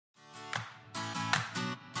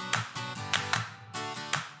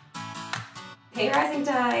Hey Rising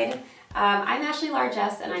Tide! I'm Ashley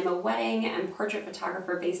Largesse and I'm a wedding and portrait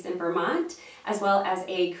photographer based in Vermont, as well as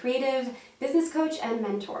a creative business coach and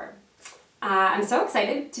mentor. I'm so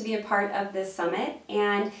excited to be a part of this summit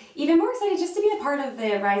and even more excited just to be a part of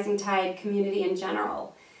the Rising Tide community in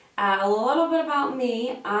general. A little bit about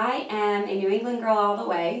me. I am a New England girl all the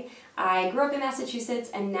way. I grew up in Massachusetts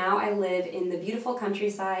and now I live in the beautiful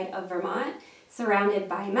countryside of Vermont, surrounded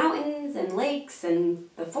by mountains and lakes and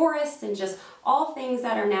the forest and just all things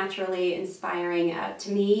that are naturally inspiring to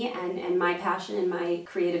me and my passion and my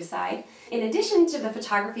creative side. In addition to the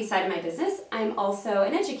photography side of my business, I'm also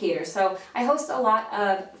an educator. So I host a lot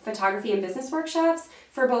of photography and business workshops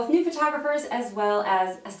for both new photographers as well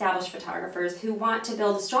as established photographers who want to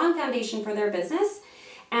build a strong foundation for their business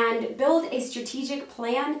and build a strategic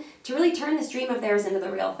plan to really turn this dream of theirs into the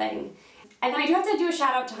real thing. And then I do have to do a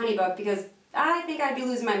shout out to HoneyBook because I think I'd be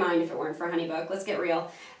losing my mind if it weren't for HoneyBook. Let's get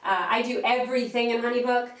real. I do everything in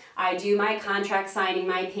HoneyBook. I do my contract signing,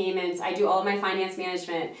 my payments. I do all of my finance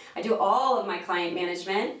management. I do all of my client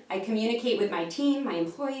management. I communicate with my team, my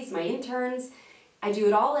employees, my interns. I do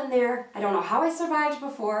it all in there. I don't know how I survived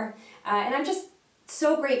before. And I'm just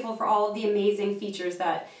so grateful for all of the amazing features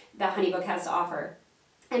that HoneyBook has to offer.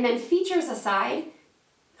 And then features aside,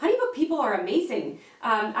 HoneyBook people are amazing.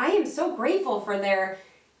 I am so grateful for their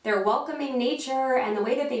welcoming nature and the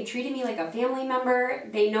way that they've treated me like a family member.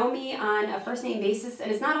 They know me on a first name basis,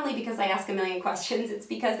 and it's not only because I ask a million questions, it's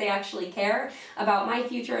because they actually care about my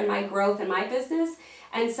future and my growth and my business.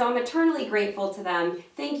 And so I'm eternally grateful to them.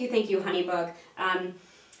 Thank you, HoneyBook.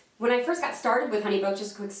 When I first got started with HoneyBook,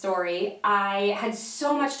 just a quick story, I had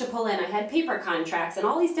so much to pull in. I had paper contracts and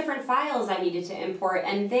all these different files I needed to import,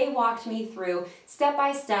 and they walked me through step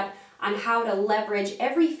by step on how to leverage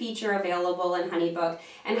every feature available in HoneyBook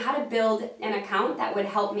and how to build an account that would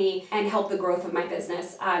help me and help the growth of my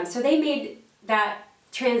business. So they made that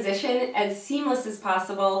transition as seamless as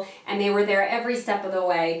possible, and they were there every step of the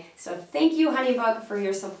way. So thank you, HoneyBook, for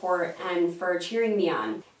your support and for cheering me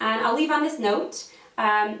on. And I'll leave on this note,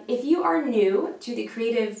 if you are new to the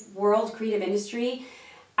creative world, creative industry,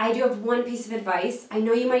 I do have one piece of advice. I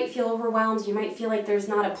know you might feel overwhelmed, you might feel like there's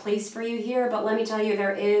not a place for you here, but let me tell you,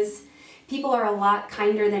 there is. People are a lot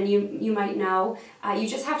kinder than you might know. You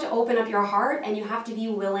just have to open up your heart and you have to be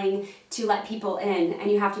willing to let people in and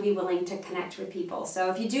you have to be willing to connect with people. So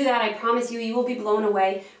if you do that, I promise you, you will be blown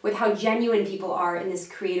away with how genuine people are in this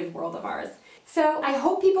creative world of ours. So I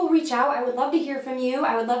hope people reach out. I would love to hear from you.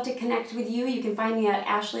 I would love to connect with you. You can find me at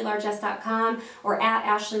ashleylargesse.com or at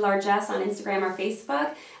ashleylargesse on Instagram or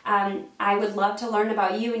Facebook. I would love to learn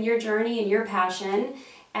about you and your journey and your passion.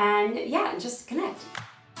 And yeah, just connect.